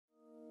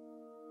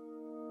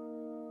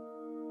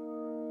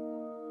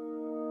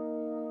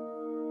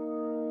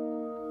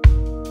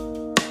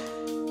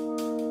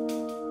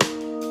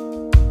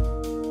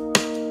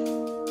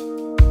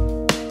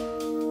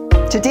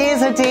Today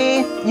is a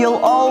day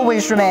you'll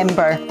always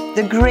remember,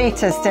 the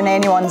greatest in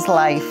anyone's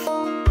life.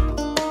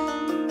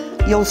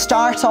 You'll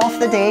start off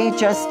the day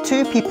just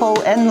two people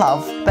in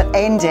love, but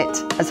end it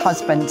as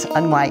husband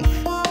and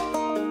wife.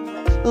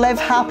 Live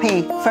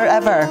happy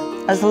forever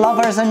as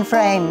lovers and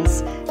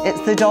friends. It's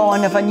the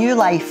dawn of a new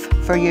life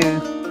for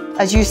you,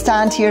 as you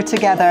stand here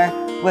together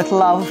with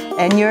love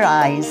in your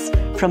eyes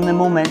from the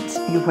moment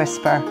you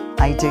whisper,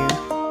 I do.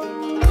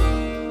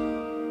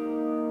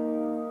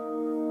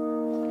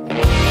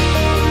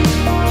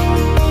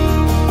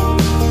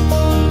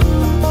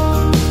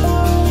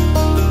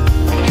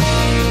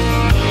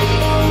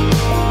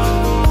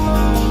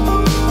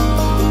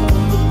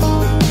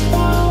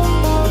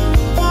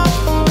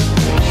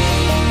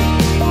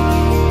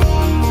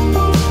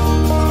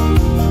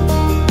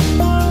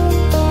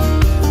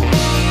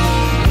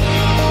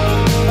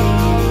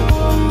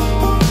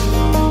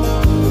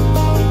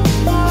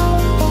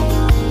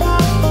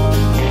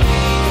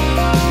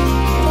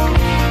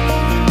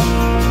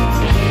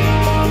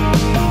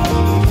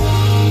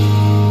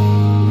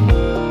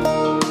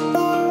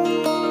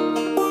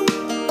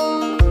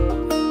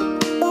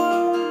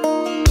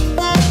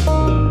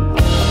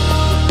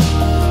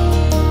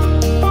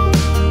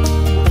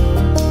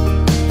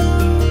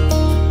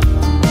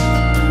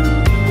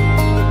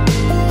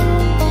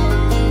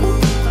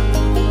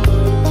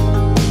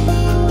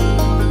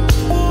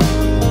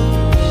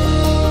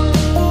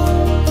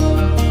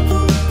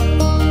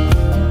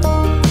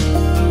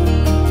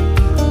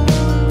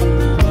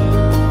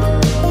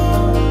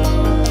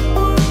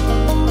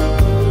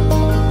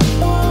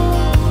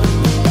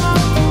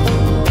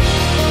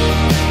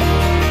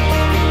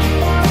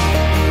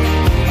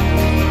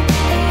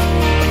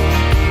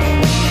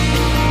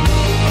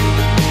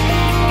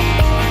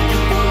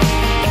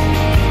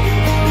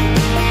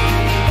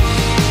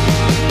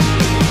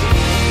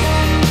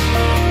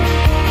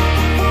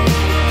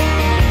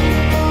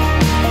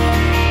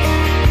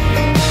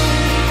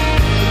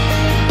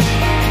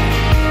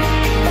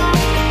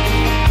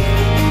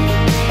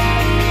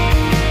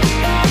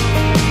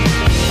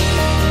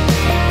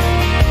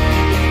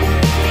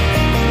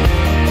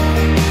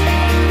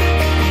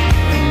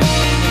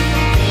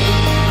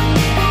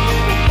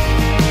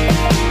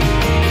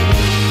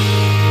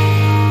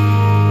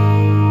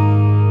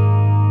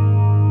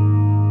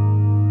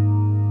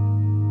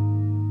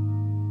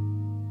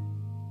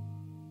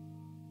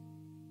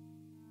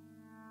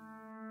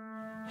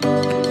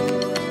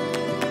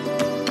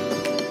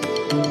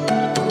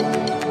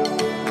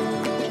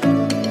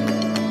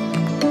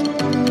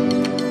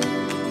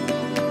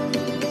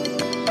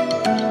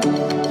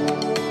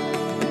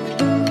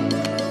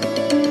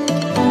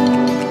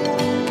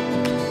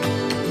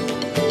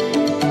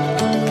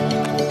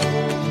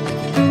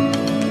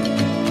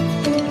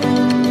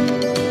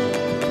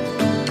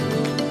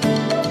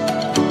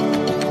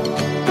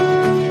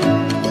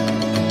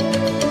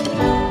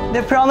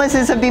 The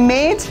promises have been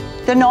made,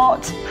 the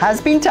knot has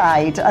been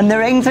tied, and the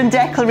rings and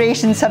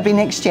declarations have been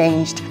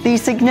exchanged.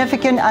 These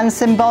significant and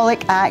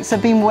symbolic acts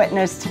have been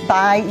witnessed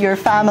by your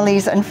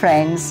families and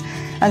friends.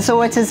 And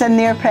so it is in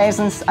their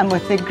presence and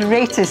with the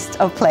greatest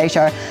of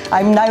pleasure,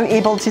 I'm now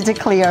able to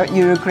declare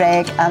you,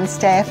 Greg and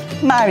Stef,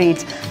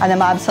 married, and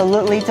I'm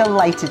absolutely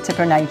delighted to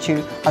pronounce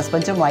you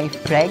husband and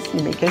wife. Greg,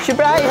 you may kiss your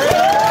bride.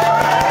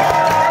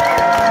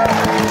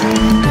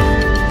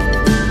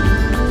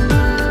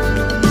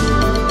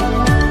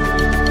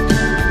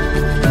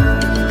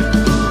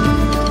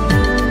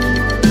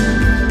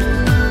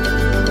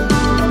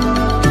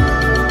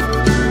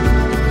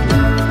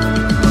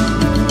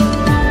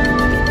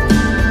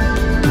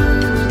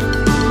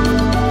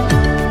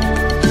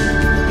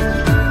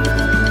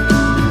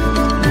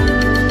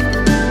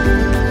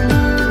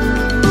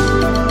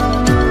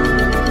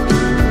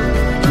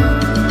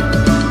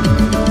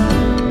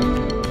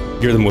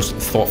 You're the most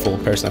thoughtful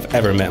person I've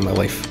ever met in my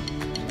life,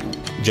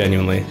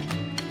 genuinely.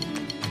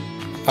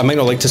 I might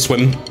not like to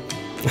swim,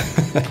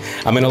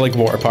 I might not like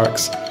water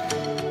parks,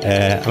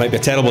 I might be a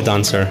terrible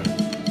dancer,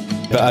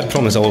 but I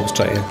promise I'll always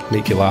try to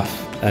make you laugh,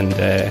 and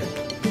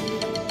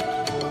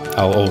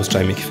I'll always try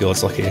and make you feel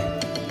as lucky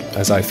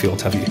as I feel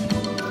to have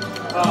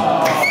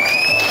you.